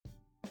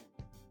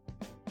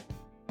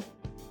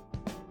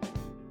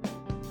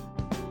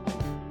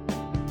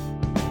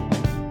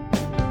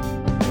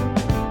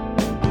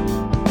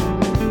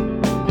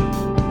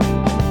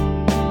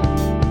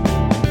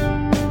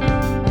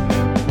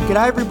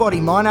G'day everybody,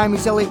 my name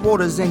is Elliot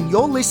Waters and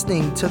you're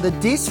listening to the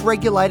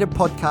Dysregulated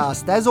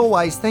podcast. As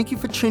always, thank you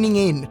for tuning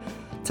in.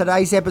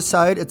 Today's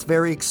episode, it's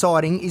very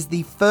exciting, is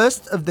the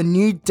first of the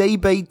new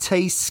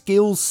DBT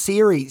skills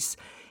series.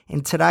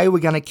 And today we're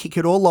going to kick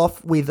it all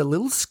off with a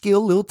little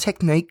skill, little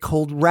technique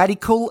called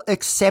radical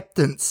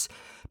acceptance.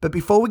 But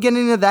before we get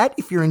into that,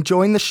 if you're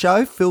enjoying the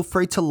show, feel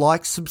free to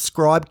like,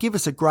 subscribe, give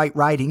us a great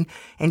rating,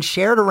 and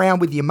share it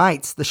around with your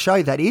mates, the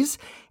show that is.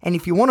 And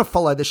if you want to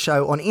follow the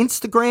show on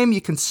Instagram, you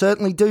can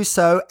certainly do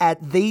so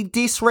at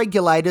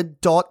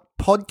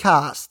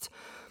thedysregulated.podcast.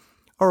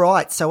 All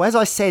right, so as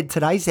I said,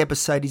 today's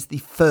episode is the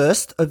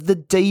first of the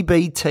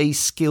DBT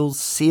skills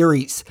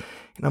series.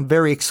 And I'm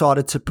very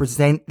excited to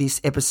present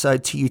this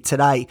episode to you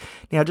today.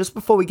 Now, just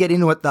before we get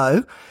into it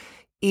though,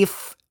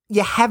 if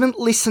you haven't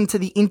listened to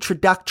the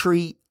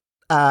introductory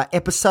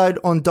episode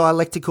on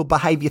dialectical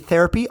behaviour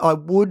therapy, I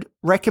would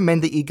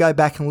recommend that you go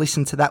back and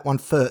listen to that one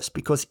first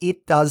because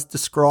it does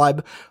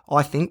describe,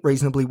 I think,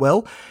 reasonably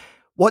well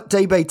what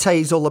DBT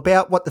is all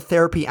about, what the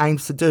therapy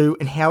aims to do,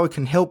 and how it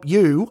can help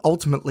you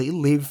ultimately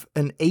live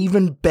an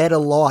even better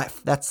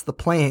life. That's the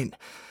plan.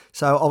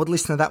 So I would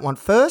listen to that one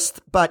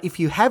first, but if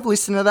you have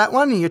listened to that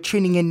one and you're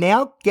tuning in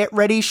now, get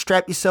ready,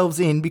 strap yourselves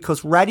in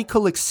because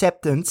radical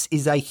acceptance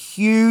is a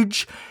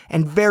huge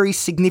and very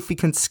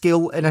significant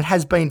skill, and it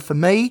has been for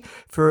me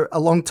for a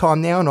long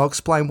time now, and I'll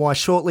explain why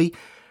shortly,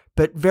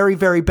 but very,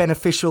 very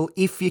beneficial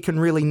if you can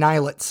really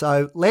nail it.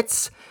 So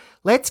let's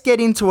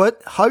get into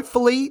it.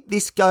 Hopefully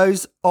this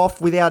goes off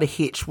without a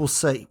hitch. We'll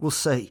see.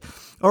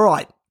 All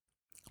right.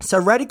 So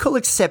radical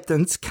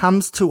acceptance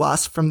comes to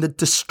us from the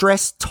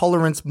distress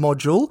tolerance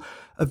module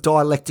of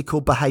dialectical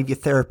behaviour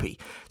therapy.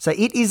 So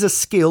it is a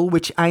skill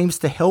which aims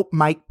to help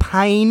make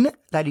pain,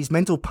 that is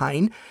mental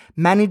pain,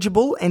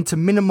 manageable and to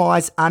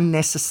minimise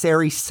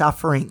unnecessary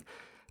suffering.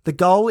 The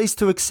goal is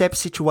to accept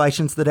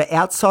situations that are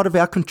outside of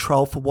our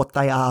control for what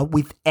they are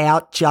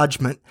without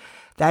judgment.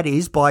 That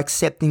is, by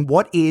accepting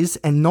what is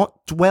and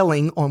not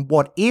dwelling on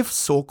what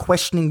ifs or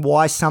questioning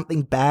why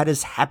something bad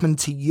has happened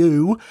to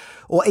you,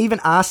 or even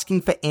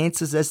asking for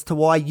answers as to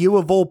why you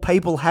of all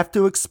people have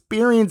to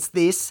experience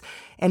this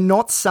and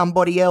not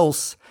somebody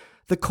else.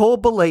 The core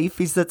belief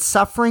is that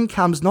suffering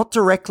comes not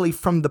directly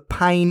from the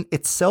pain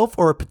itself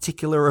or a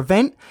particular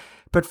event,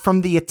 but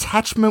from the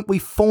attachment we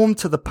form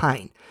to the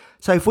pain.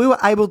 So if we were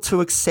able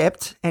to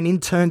accept and in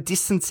turn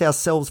distance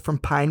ourselves from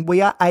pain,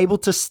 we are able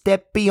to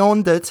step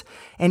beyond it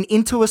and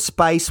into a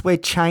space where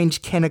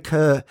change can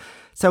occur.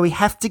 So we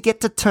have to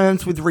get to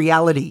terms with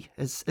reality,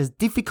 as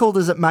difficult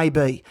as it may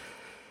be,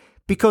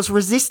 because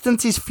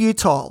resistance is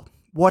futile.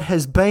 What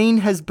has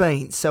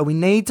been. So we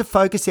need to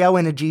focus our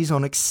energies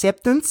on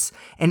acceptance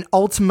and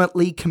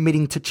ultimately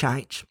committing to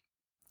change.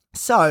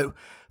 So,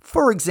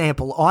 for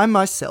example, I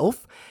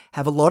myself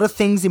have a lot of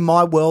things in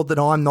my world that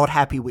I'm not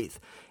happy with.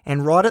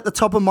 And right at the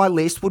top of my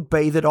list would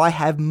be that I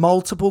have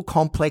multiple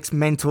complex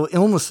mental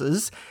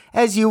illnesses,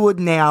 as you would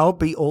now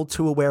be all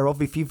too aware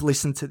of if you've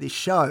listened to this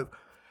show.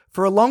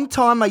 For a long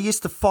time, I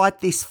used to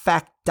fight this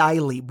fact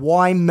daily.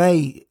 Why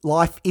me?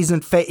 Life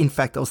isn't fair. In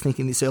fact, I was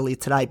thinking this earlier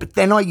today, but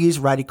then I used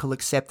radical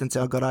acceptance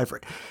and I got over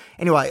it.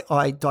 Anyway,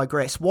 I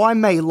digress. Why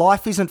me?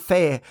 Life isn't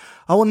fair.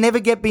 I will never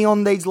get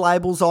beyond these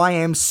labels. I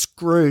am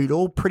screwed.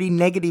 All pretty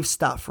negative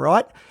stuff,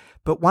 right?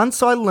 But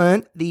once I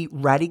learnt the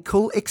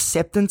radical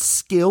acceptance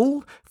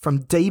skill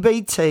from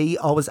DBT,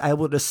 I was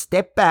able to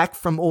step back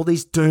from all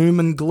this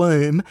doom and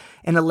gloom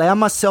and allow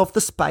myself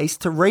the space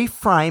to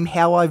reframe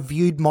how I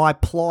viewed my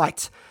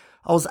plight.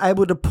 I was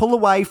able to pull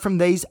away from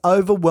these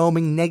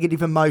overwhelming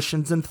negative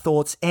emotions and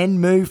thoughts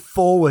and move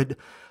forward.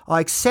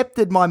 I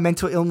accepted my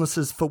mental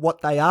illnesses for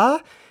what they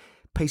are,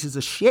 pieces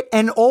of shit,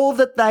 and all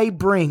that they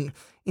bring.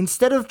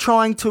 Instead of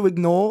trying to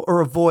ignore or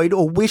avoid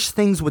or wish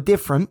things were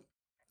different,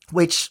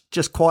 which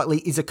just quietly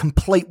is a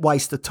complete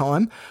waste of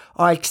time,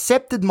 I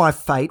accepted my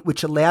fate,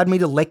 which allowed me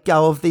to let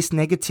go of this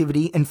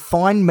negativity and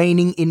find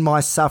meaning in my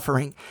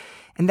suffering.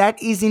 And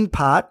that is in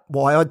part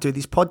why I do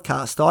this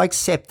podcast. I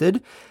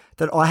accepted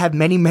that I have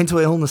many mental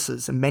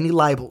illnesses and many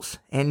labels,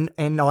 and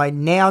I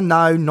now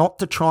know not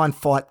to try and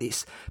fight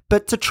this,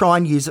 but to try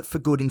and use it for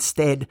good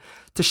instead,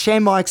 to share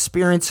my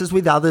experiences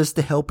with others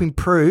to help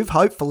improve,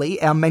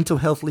 hopefully, our mental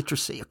health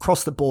literacy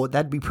across the board.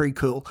 That'd be pretty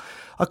cool.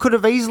 I could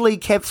have easily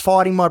kept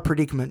fighting my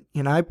predicament,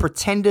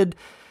 pretended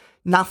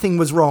nothing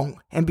was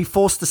wrong, and be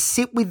forced to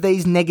sit with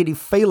these negative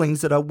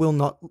feelings that I will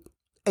not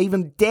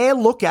even dare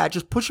look at,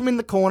 just push them in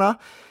the corner,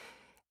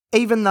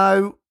 even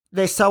though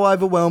they're so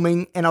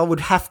overwhelming and I would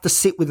have to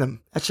sit with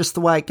them. That's just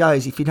the way it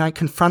goes. If you don't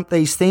confront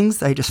these things,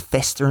 they just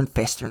fester and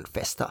fester and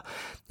fester.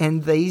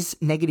 And these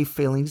negative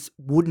feelings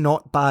would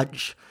not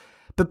budge.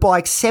 But by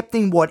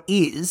accepting what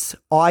is,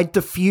 I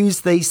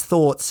diffuse these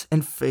thoughts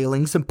and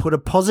feelings and put a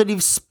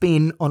positive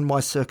spin on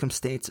my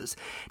circumstances.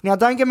 Now,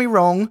 don't get me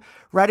wrong,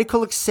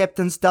 radical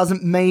acceptance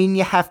doesn't mean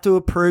you have to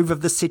approve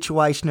of the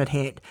situation at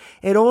hand.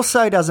 It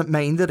also doesn't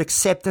mean that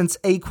acceptance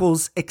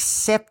equals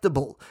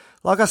acceptable.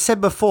 Like I said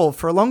before,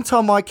 for a long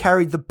time I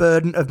carried the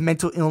burden of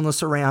mental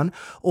illness around,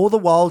 all the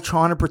while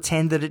trying to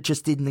pretend that it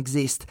just didn't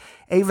exist,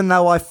 even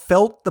though I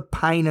felt the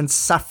pain and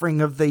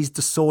suffering of these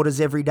disorders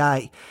every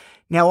day.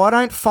 Now, I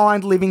don't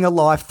find living a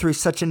life through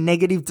such a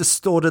negative,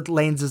 distorted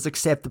lens as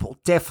acceptable.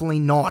 Definitely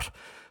not.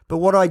 But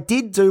what I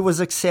did do was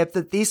accept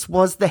that this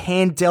was the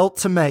hand dealt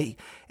to me,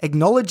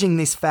 acknowledging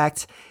this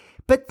fact,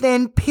 but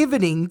then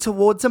pivoting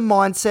towards a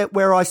mindset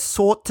where I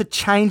sought to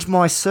change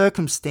my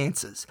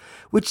circumstances,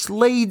 which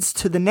leads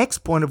to the next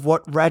point of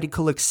what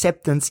radical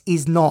acceptance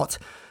is not,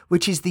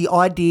 which is the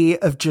idea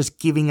of just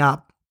giving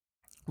up.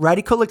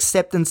 Radical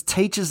acceptance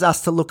teaches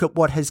us to look at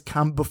what has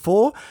come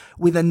before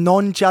with a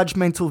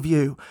non-judgmental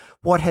view.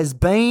 What has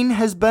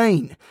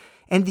been,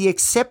 and the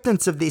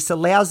acceptance of this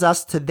allows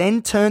us to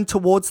then turn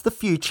towards the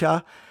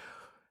future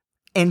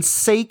and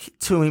seek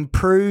to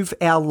improve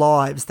our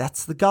lives.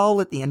 That's the goal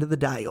at the end of the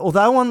day.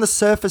 Although on the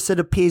surface it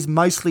appears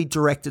mostly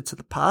directed to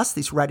the past,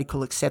 this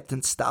radical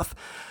acceptance stuff,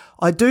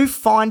 I do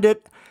find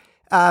it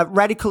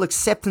radical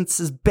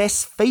acceptance's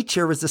best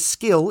feature as a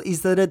skill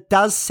is that it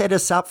does set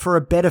us up for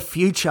a better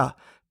future.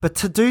 But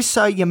to do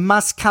so, you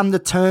must come to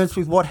terms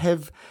with what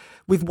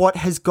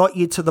has got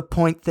you to the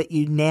point that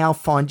you now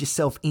find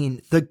yourself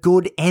in, the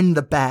good and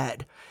the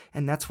bad.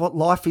 And that's what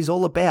life is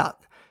all about.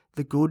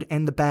 The good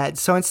and the bad.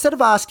 So instead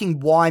of asking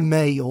why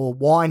me or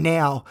why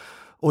now,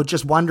 or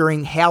just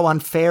wondering how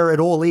unfair it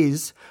all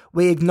is,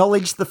 we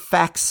acknowledge the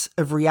facts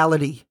of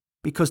reality,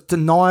 because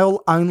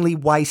denial only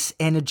wastes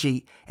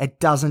energy. It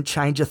doesn't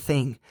change a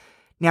thing.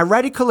 Now,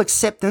 radical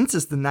acceptance,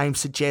 as the name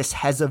suggests,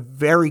 has a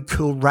very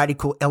cool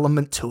radical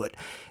element to it.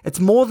 It's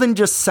more than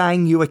just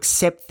saying you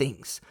accept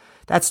things.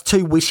 That's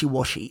too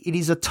wishy-washy. It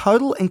is a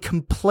total and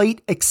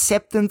complete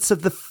acceptance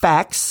of the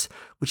facts,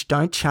 which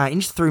don't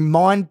change, through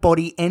mind,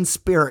 body, and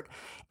spirit.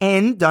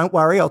 And don't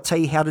worry, I'll tell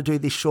you how to do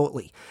this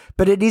shortly.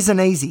 But it isn't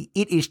easy.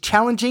 It is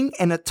challenging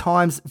and at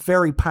times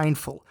very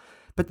painful.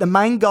 But the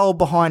main goal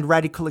behind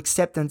radical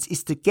acceptance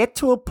is to get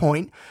to a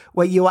point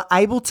where you are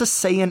able to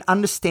see and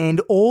understand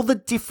all the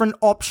different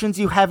options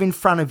you have in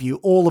front of you,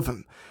 all of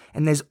them.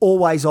 And there's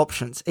always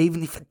options,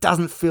 even if it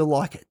doesn't feel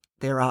like it.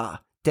 There are.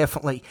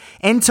 Definitely.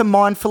 And to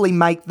mindfully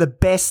make the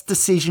best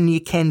decision you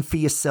can for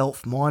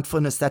yourself.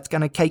 Mindfulness, that's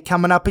going to keep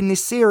coming up in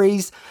this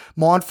series.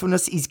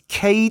 Mindfulness is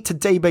key to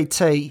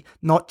DBT,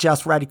 not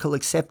just radical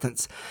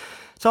acceptance.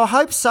 So I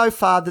hope so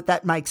far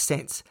that makes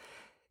sense.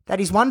 That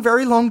is one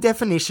very long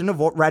definition of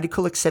what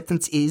radical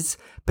acceptance is,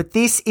 but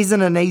this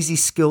isn't an easy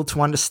skill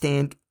to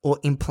understand or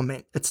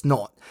implement. It's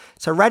not.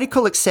 So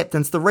radical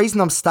acceptance, the reason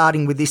I'm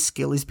starting with this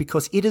skill is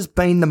because it has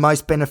been the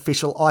most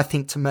beneficial, I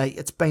think, to me.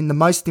 It's been the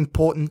most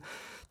important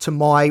to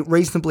my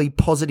reasonably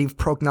positive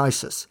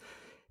prognosis.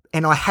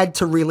 And I had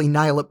to really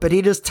nail it, but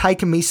it has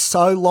taken me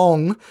so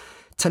long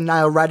to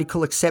nail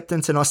radical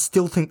acceptance, and I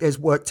still think there's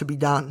work to be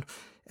done.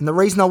 And the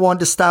reason I wanted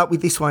to start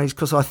with this one is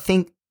because I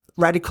think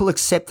radical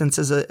acceptance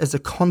as a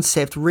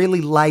concept really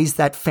lays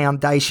that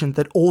foundation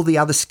that all the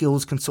other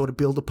skills can sort of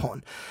build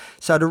upon.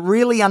 So to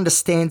really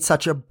understand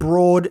such a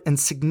broad and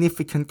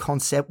significant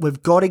concept,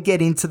 we've got to get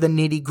into the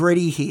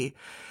nitty-gritty here.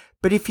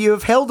 But if you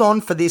have held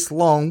on for this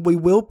long, we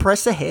will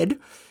press ahead,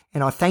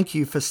 and I thank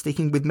you for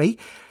sticking with me,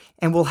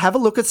 and we'll have a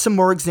look at some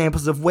more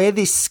examples of where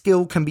this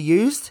skill can be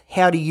used,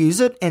 how to use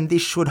it, and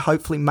this should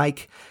hopefully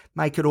make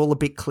it all a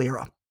bit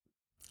clearer.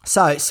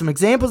 So, some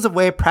examples of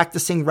where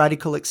practicing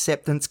radical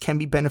acceptance can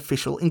be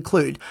beneficial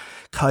include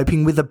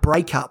coping with a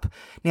breakup.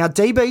 Now,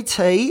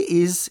 DBT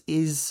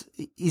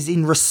is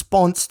in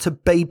response to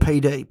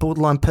BPD,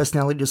 borderline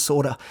personality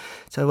disorder.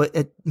 So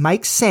it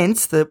makes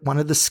sense that one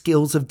of the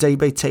skills of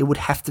DBT would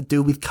have to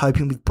do with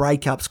coping with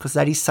breakups, because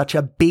that is such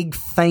a big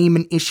theme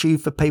and issue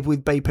for people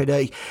with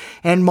BPD.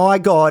 And my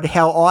God,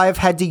 how I've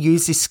had to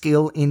use this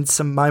skill in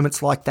some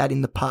moments like that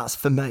in the past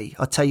for me,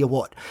 I tell you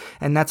what.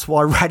 And that's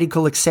why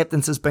radical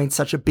acceptance has been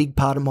such a big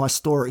part of my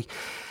story.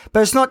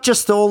 But it's not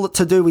just all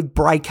to do with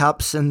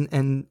breakups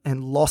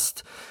and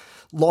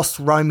lost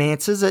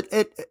romances.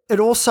 It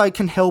also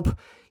can help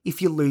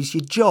if you lose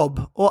your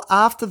job, or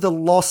after the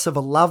loss of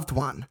a loved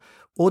one,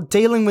 or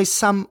dealing with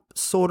some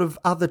sort of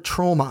other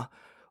trauma,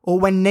 or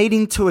when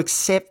needing to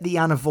accept the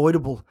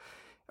unavoidable,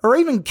 or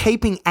even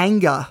keeping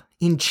anger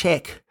in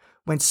check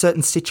when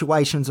certain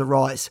situations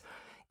arise.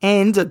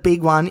 And a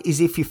big one is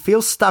if you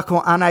feel stuck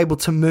or unable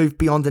to move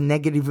beyond a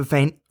negative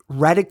event,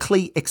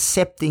 radically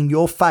accepting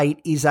your fate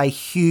is a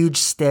huge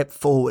step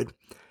forward.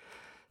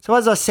 So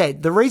as I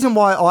said, the reason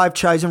why I've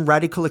chosen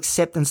radical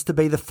acceptance to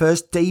be the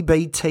first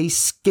DBT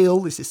skill,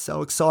 this is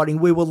so exciting,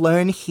 we will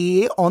learn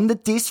here on the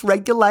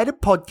Dysregulated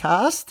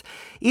podcast,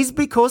 is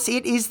because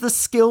it is the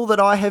skill that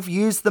I have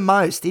used the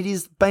most. It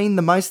has been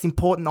the most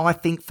important, I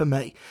think, for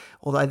me,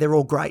 although they're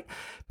all great,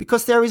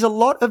 because there is a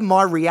lot of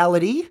my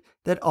reality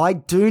that I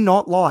do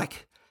not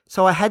like.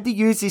 So I had to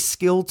use this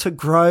skill to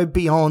grow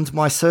beyond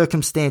my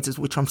circumstances,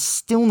 which I'm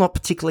still not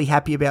particularly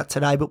happy about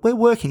today, but we're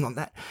working on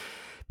that.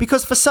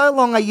 Because for so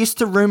long I used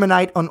to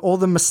ruminate on all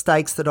the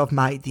mistakes that I've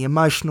made, the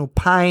emotional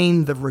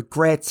pain, the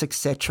regrets,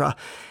 etc.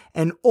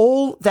 And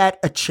all that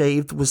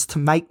achieved was to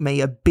make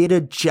me a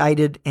bitter,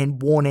 jaded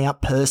and worn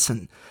out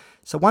person.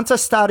 So once I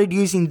started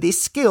using this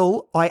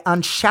skill, I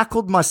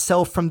unshackled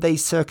myself from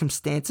these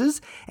circumstances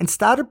and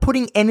started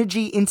putting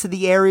energy into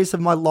the areas of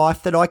my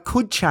life that I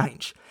could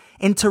change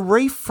and to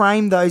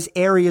reframe those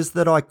areas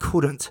that I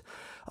couldn't.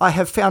 I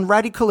have found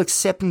radical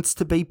acceptance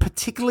to be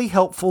particularly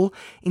helpful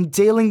in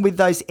dealing with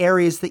those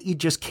areas that you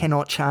just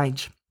cannot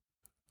change.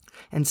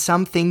 And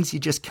some things you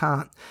just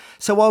can't.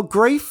 So while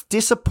grief,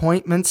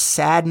 disappointment,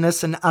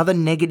 sadness, and other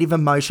negative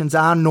emotions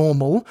are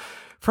normal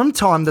from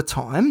time to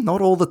time, not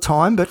all the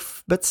time,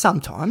 but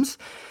sometimes,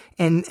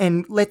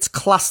 and let's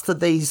cluster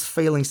these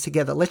feelings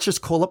together. Let's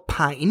just call it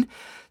pain.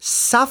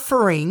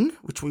 Suffering,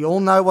 which we all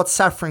know what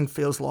suffering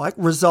feels like,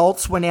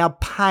 results when our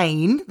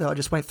pain, that I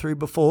just went through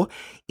before,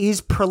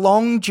 is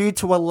prolonged due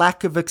to a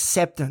lack of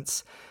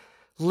acceptance.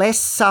 Less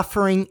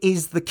suffering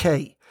is the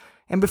key.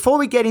 And before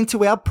we get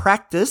into our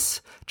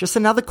practice, just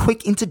another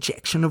quick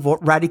interjection of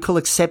what radical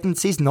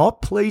acceptance is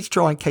not. Please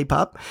try and keep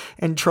up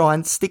and try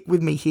and stick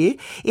with me here.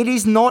 It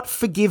is not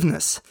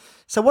forgiveness.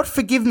 So what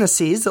forgiveness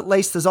is, at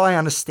least as I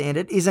understand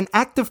it, is an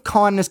act of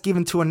kindness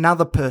given to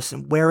another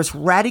person, whereas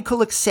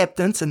radical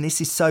acceptance, and this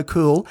is so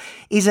cool,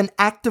 is an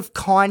act of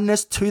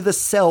kindness to the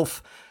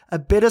self, a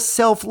bit of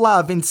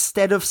self-love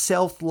instead of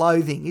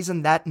self-loathing.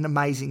 Isn't that an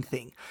amazing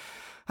thing?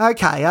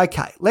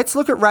 Okay. Let's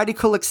look at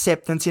radical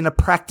acceptance in a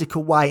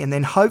practical way, and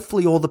then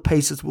hopefully all the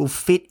pieces will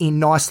fit in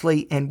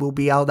nicely and we'll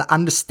be able to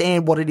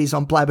understand what it is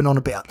I'm blabbing on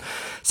about.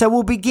 So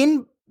we'll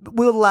begin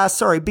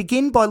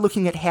by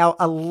looking at how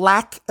a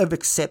lack of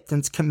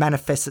acceptance can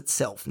manifest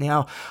itself.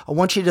 Now, I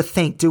want you to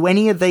think, do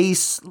any of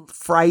these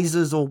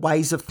phrases or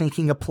ways of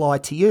thinking apply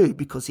to you?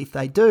 Because if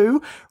they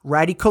do,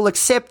 radical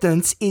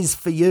acceptance is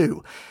for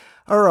you.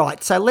 All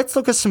right, so let's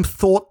look at some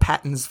thought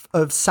patterns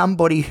of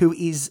somebody who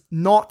is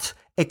not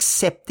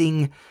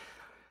accepting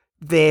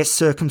their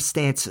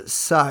circumstances.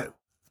 So,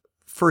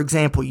 for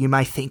example, you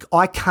may think,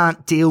 I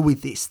can't deal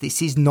with this.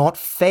 This is not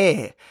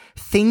fair.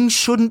 Things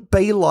shouldn't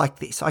be like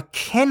this. I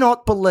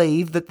cannot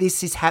believe that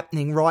this is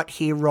happening right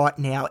here, right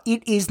now.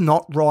 It is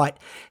not right.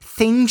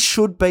 Things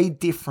should be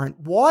different.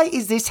 Why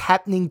is this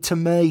happening to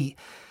me?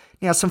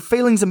 Now, some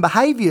feelings and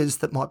behaviours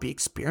that might be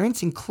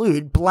experienced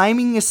include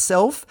blaming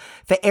yourself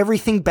for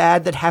everything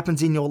bad that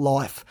happens in your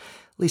life.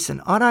 Listen,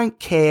 I don't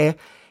care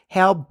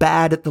how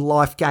bad at the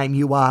life game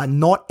you are.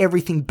 Not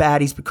everything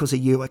bad is because of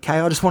you, okay?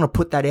 I just want to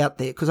put that out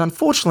there because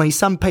unfortunately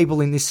some people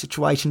in this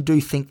situation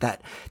do think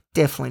that.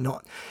 Definitely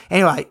not.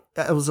 Anyway,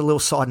 it was a little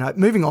side note.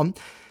 Moving on.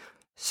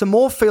 Some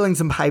more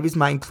feelings and behaviours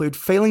may include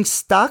feeling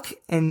stuck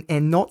and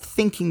not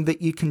thinking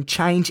that you can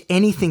change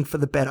anything for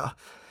the better.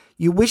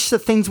 You wish that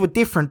things were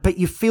different, but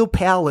you feel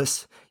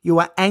powerless. You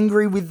are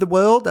angry with the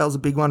world, that was a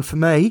big one for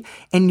me,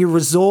 and you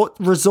resort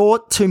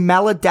to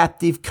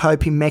maladaptive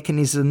coping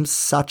mechanisms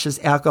such as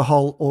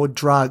alcohol or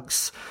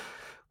drugs,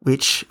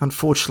 which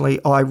unfortunately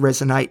I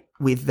resonate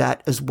with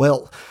that as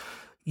well.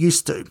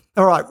 Used to.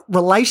 All right,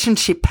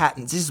 relationship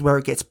patterns. This is where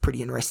it gets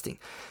pretty interesting.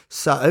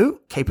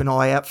 So keep an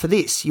eye out for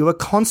this. You are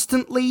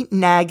constantly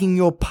nagging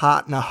your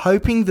partner,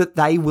 hoping that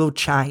they will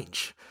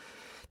change.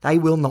 They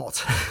will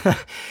not.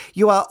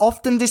 You are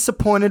often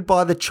disappointed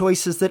by the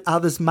choices that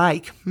others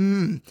make.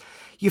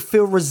 You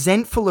feel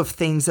resentful of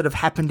things that have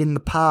happened in the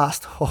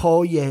past.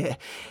 Oh, yeah.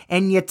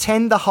 And you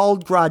tend to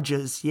hold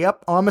grudges.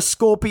 Yep, I'm a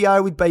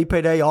Scorpio with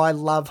BPD. I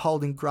love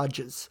holding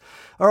grudges.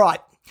 All right.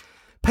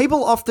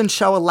 People often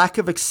show a lack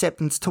of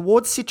acceptance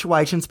towards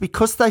situations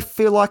because they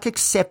feel like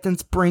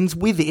acceptance brings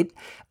with it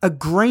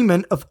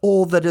agreement of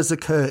all that has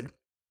occurred.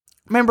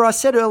 Remember, I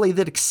said earlier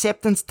that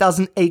acceptance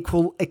doesn't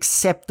equal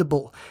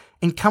acceptable.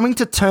 And coming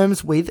to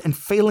terms with and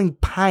feeling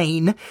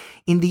pain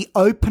in the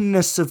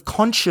openness of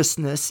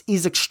consciousness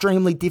is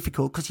extremely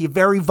difficult because you're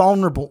very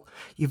vulnerable.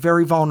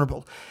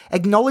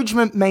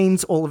 Acknowledgement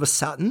means all of a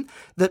sudden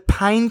that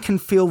pain can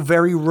feel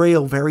very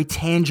real, very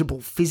tangible,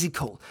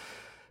 physical.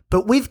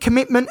 But with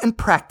commitment and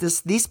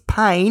practice, this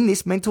pain,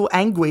 this mental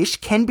anguish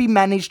can be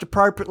managed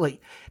appropriately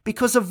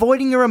because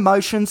avoiding your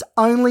emotions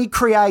only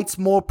creates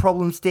more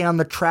problems down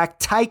the track.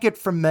 Take it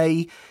from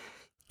me.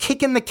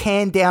 Kicking the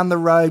can down the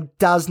road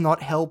does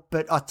not help,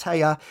 but I tell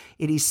you,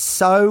 it is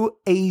so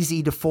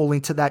easy to fall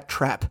into that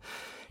trap.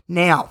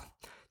 Now,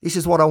 this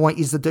is what I want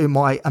you to do,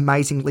 my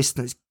amazing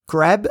listeners.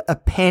 Grab a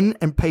pen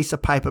and piece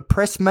of paper.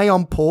 Press me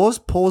on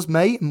pause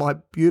me, my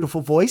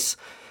beautiful voice.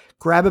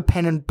 Grab a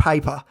pen and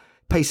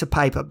piece of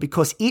paper,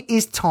 because it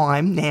is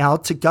time now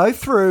to go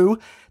through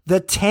the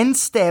 10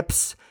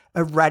 steps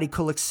of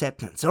radical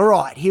acceptance. All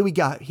right, here we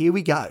go.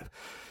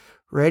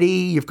 Ready?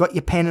 You've got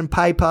your pen and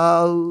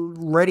paper.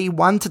 Ready?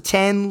 1 to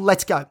 10.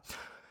 Let's go.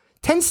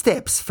 10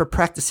 steps for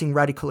practicing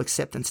radical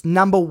acceptance.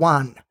 Number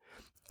 1,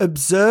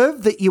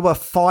 observe that you are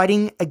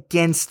fighting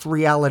against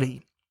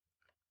reality.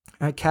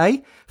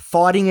 Okay?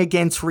 Fighting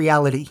against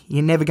reality.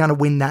 You're never going to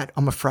win that,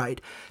 I'm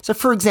afraid. So,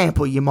 for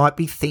example, you might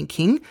be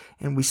thinking,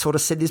 and we sort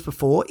of said this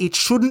before, it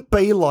shouldn't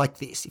be like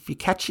this. If you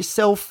catch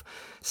yourself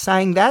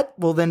saying that,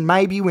 well, then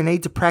maybe we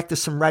need to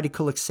practice some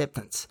radical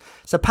acceptance.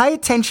 So pay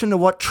attention to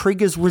what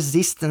triggers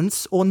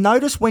resistance or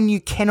notice when you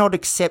cannot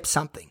accept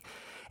something.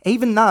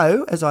 Even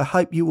though, as I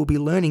hope you will be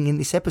learning in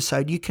this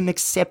episode, you can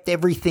accept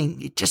everything.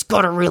 You just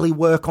got to really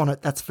work on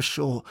it, that's for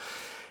sure.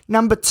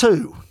 Number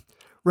 2,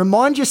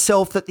 remind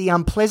yourself that the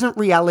unpleasant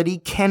reality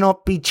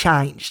cannot be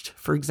changed.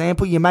 For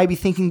example, you may be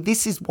thinking,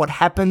 this is what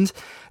happened.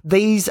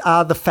 These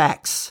are the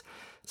facts.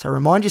 So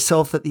remind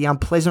yourself that the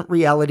unpleasant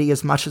reality,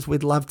 as much as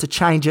we'd love to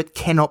change it,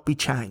 cannot be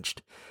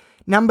changed.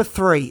 Number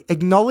 3,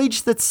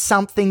 acknowledge that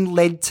something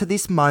led to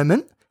this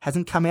moment,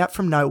 hasn't come out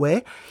from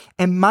nowhere,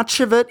 and much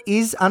of it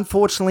is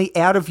unfortunately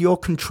out of your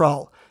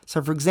control.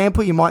 So for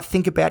example, you might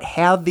think about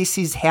how this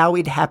is how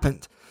it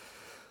happened.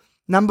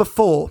 Number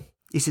 4,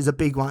 this is a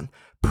big one.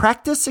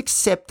 Practice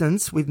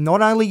acceptance with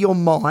not only your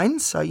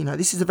mind, so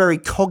this is a very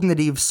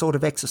cognitive sort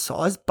of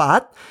exercise,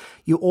 but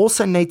you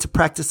also need to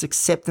practice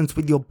acceptance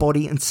with your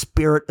body and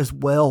spirit as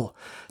well.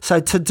 So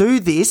to do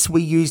this,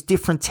 we use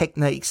different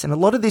techniques, and a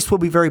lot of this will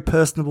be very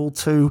personable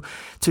to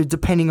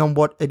depending on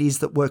what it is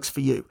that works for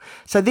you.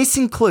 So this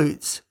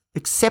includes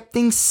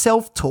accepting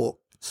self-talk.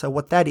 So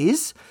what that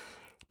is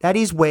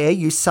where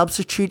you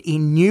substitute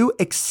in new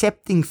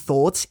accepting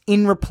thoughts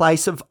in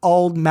place of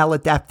old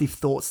maladaptive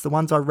thoughts, the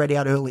ones I read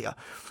out earlier.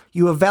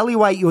 You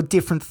evaluate your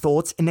different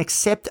thoughts and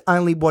accept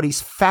only what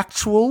is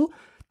factual,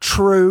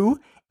 true,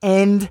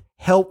 and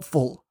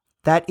helpful.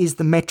 That is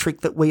the metric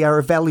that we are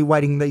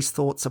evaluating these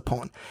thoughts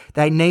upon.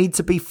 They need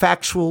to be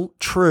factual,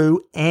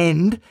 true,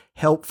 and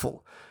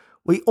helpful.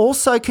 We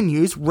also can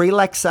use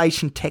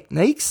relaxation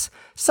techniques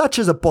such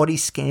as a body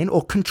scan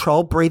or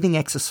controlled breathing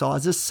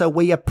exercises so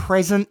we are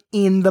present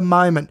in the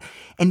moment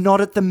and not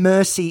at the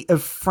mercy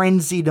of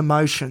frenzied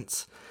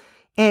emotions.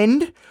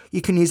 And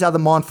you can use other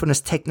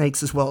mindfulness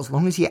techniques as well, as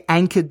long as you're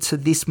anchored to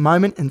this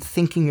moment and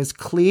thinking as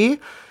clear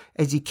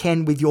as you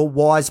can with your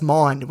wise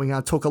mind. We're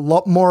going to talk a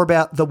lot more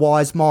about the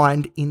wise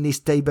mind in this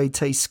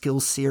DBT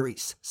skills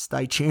series.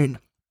 Stay tuned.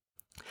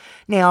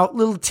 Now,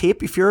 little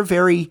tip, if you're a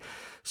very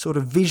sort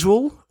of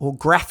visual or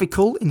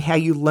graphical in how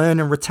you learn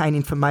and retain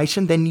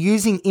information, then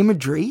using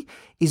imagery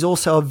is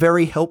also a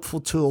very helpful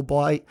tool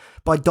by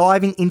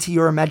diving into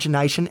your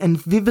imagination and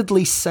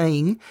vividly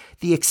seeing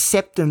the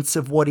acceptance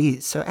of what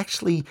is. So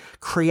actually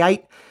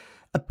create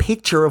a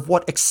picture of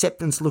what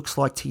acceptance looks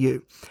like to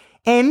you.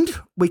 And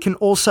we can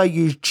also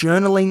use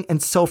journaling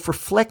and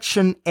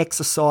self-reflection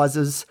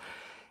exercises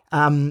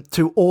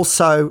to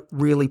also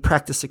really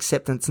practice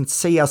acceptance and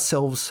see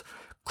ourselves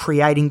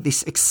creating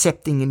this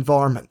accepting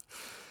environment.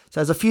 So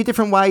there's a few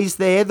different ways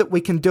there that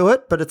we can do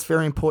it, but it's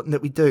very important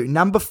that we do.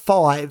 Number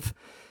 5,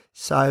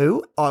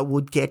 so I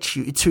would get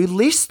you to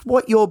list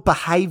what your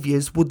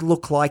behaviours would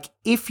look like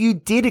if you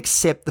did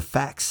accept the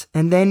facts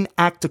and then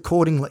act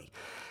accordingly.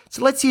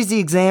 So let's use the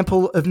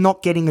example of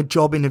not getting a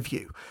job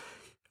interview.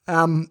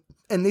 And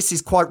this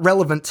is quite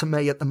relevant to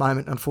me at the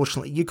moment,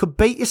 unfortunately. You could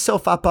beat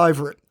yourself up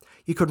over it.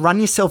 You could run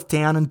yourself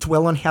down and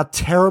dwell on how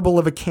terrible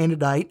of a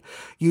candidate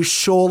you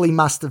surely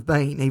must have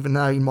been, even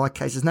though in my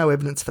case there's no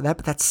evidence for that,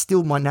 but that's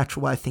still my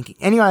natural way of thinking.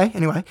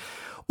 Anyway.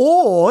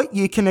 Or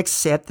you can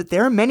accept that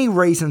there are many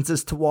reasons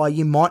as to why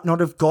you might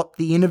not have got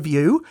the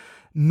interview,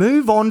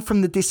 move on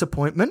from the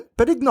disappointment,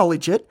 but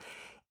acknowledge it,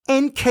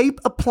 and keep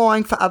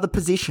applying for other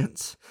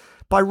positions.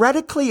 By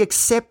radically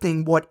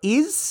accepting what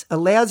is,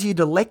 allows you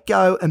to let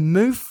go and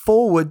move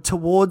forward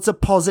towards a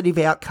positive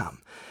outcome.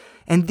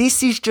 And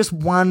this is just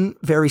one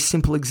very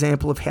simple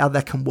example of how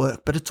that can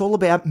work, but it's all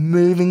about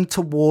moving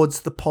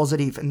towards the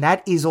positive. And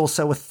that is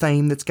also a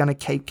theme that's going to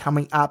keep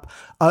coming up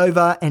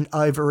over and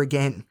over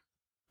again,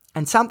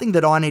 and something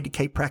that I need to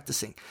keep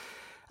practicing.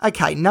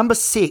 Okay, number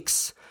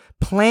 6,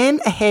 plan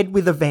ahead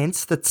with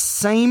events that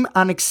seem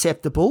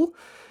unacceptable.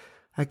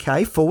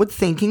 Okay, forward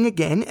thinking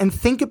again, and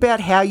think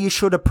about how you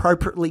should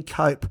appropriately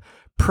cope.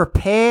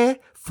 Prepare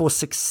for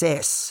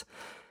success.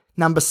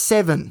 Number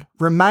 7,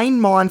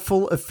 remain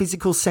mindful of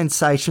physical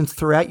sensations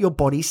throughout your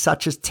body,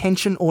 such as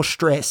tension or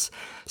stress.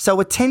 So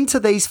attend to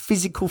these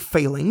physical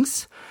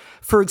feelings.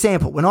 For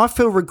example, when I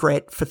feel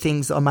regret for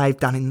things I may have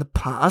done in the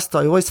past,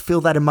 I always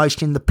feel that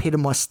emotion in the pit of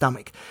my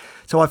stomach.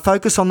 So I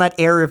focus on that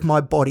area of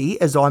my body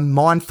as I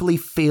mindfully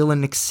feel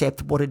and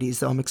accept what it is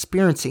that I'm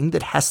experiencing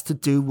that has to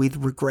do with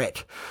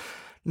regret.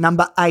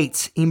 Number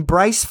 8,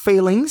 embrace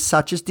feelings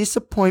such as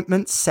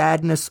disappointment,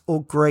 sadness,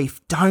 or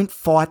grief. Don't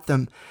fight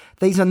them.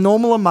 These are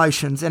normal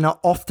emotions and are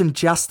often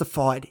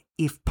justified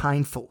if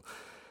painful.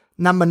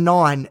 Number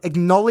 9,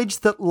 acknowledge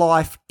that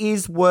life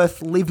is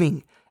worth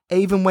living,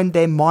 even when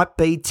there might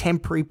be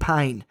temporary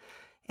pain.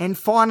 And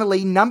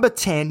finally, number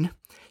 10,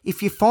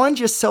 if you find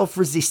yourself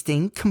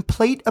resisting,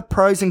 complete a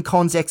pros and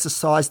cons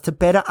exercise to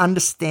better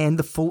understand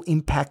the full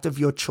impact of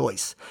your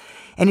choice.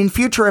 And in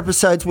future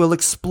episodes, we'll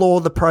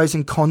explore the pros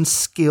and cons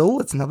skill,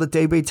 it's another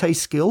DBT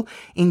skill,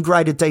 in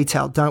greater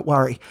detail, don't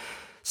worry.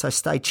 So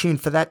stay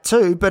tuned for that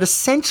too. But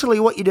essentially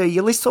what you do,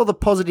 you list all the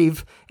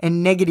positive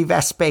and negative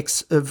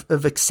aspects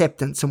of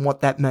acceptance and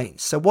what that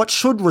means. So what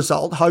should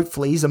result,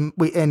 hopefully,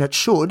 and it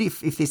should,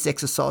 if this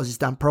exercise is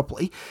done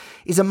properly,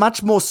 is a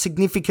much more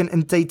significant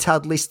and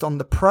detailed list on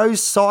the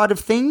pros side of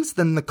things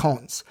than the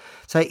cons.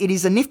 So it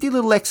is a nifty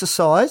little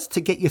exercise to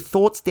get your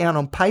thoughts down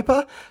on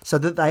paper so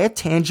that they are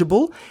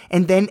tangible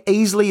and then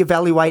easily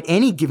evaluate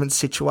any given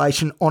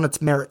situation on its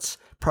merits.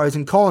 Pros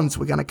and cons,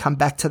 we're going to come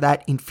back to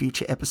that in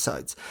future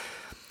episodes.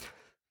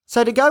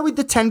 So to go with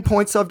the 10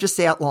 points I've just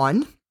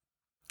outlined,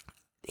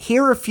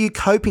 here are a few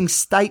coping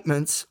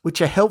statements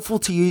which are helpful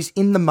to use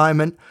in the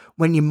moment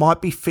when you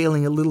might be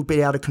feeling a little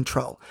bit out of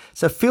control.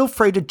 So feel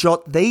free to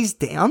jot these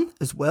down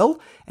as well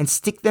and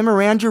stick them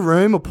around your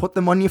room or put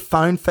them on your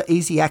phone for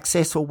easy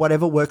access or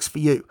whatever works for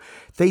you.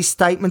 These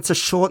statements are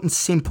short and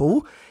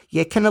simple,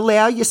 yet can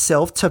allow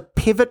yourself to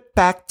pivot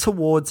back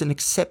towards an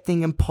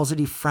accepting and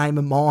positive frame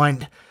of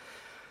mind.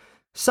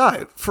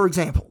 So, for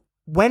example,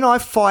 when I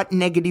fight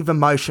negative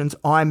emotions,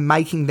 I'm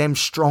making them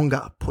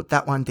stronger. Put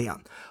that one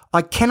down.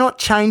 I cannot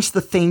change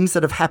the things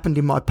that have happened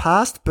in my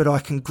past, but I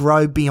can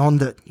grow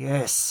beyond it.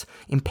 Yes,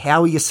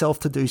 empower yourself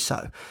to do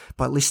so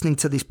by listening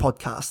to this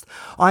podcast.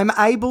 I'm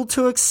able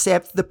to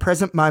accept the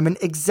present moment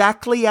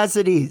exactly as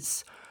it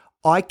is.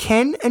 I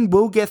can and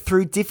will get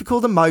through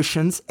difficult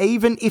emotions,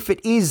 even if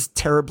it is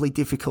terribly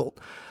difficult.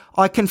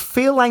 I can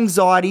feel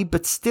anxiety,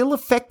 but still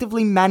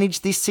effectively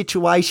manage this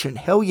situation.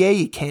 Hell yeah,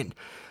 you can.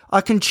 I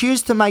can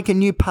choose to make a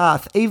new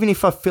path, even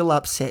if I feel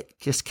upset.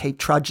 Just keep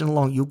trudging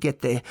along, you'll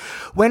get there.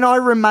 When I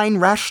remain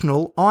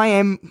rational,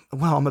 I'm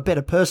a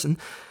better person.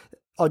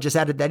 I just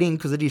added that in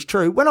because it is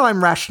true. When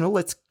I'm rational,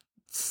 let's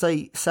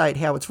say it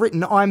how it's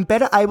written, I'm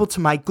better able to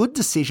make good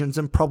decisions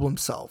and problem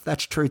solve.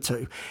 That's true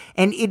too.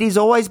 And it is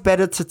always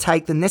better to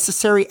take the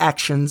necessary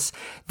actions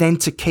than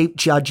to keep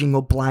judging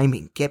or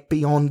blaming. Get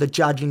beyond the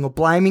judging or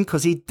blaming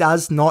because it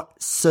does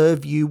not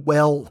serve you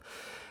well.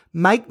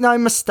 Make no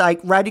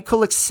mistake,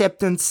 radical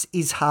acceptance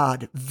is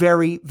hard,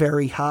 very,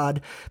 very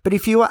hard. But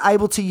if you are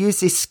able to use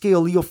this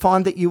skill, you'll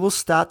find that you will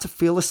start to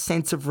feel a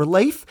sense of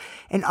relief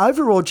and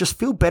overall just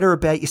feel better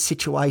about your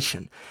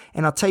situation.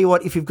 And I'll tell you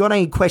what, if you've got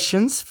any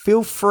questions,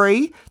 feel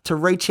free to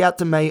reach out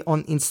to me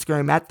on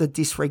Instagram at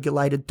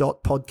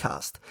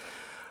thedysregulated.podcast.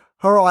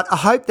 All right, I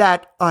hope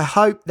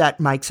that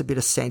makes a bit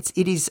of sense.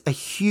 It is a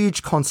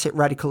huge concept,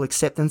 radical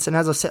acceptance. And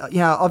as I said,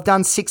 I've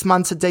done 6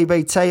 months of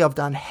DBT. I've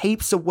done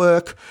heaps of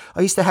work.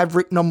 I used to have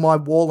written on my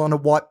wall on a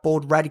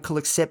whiteboard, radical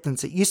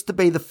acceptance. It used to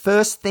be the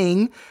first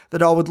thing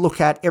that I would look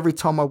at every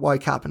time I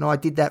woke up. And I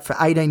did that for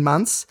 18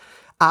 months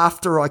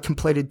after I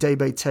completed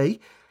DBT.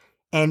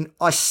 And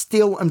I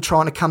still am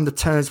trying to come to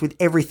terms with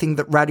everything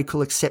that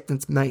radical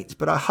acceptance means.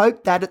 But I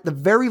hope that at the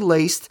very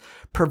least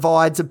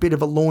provides a bit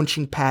of a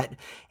launching pad.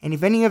 And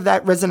if any of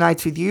that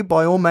resonates with you,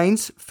 by all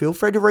means, feel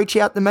free to reach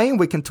out to me and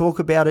we can talk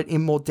about it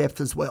in more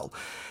depth as well.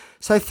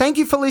 So thank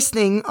you for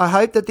listening. I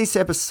hope that this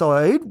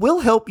episode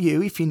will help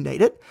you if you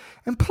need it.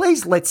 And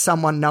please let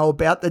someone know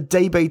about the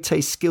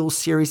DBT skills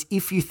series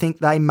if you think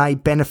they may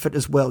benefit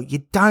as well. You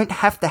don't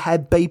have to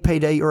have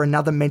BPD or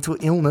another mental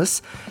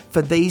illness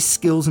for these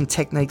skills and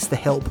techniques to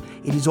help.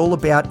 It is all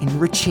about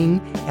enriching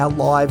our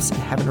lives and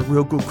having a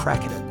real good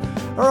crack at it.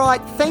 All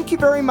right, thank you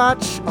very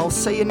much. I'll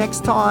see you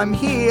next time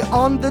here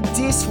on the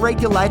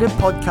Dysregulated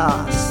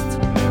podcast.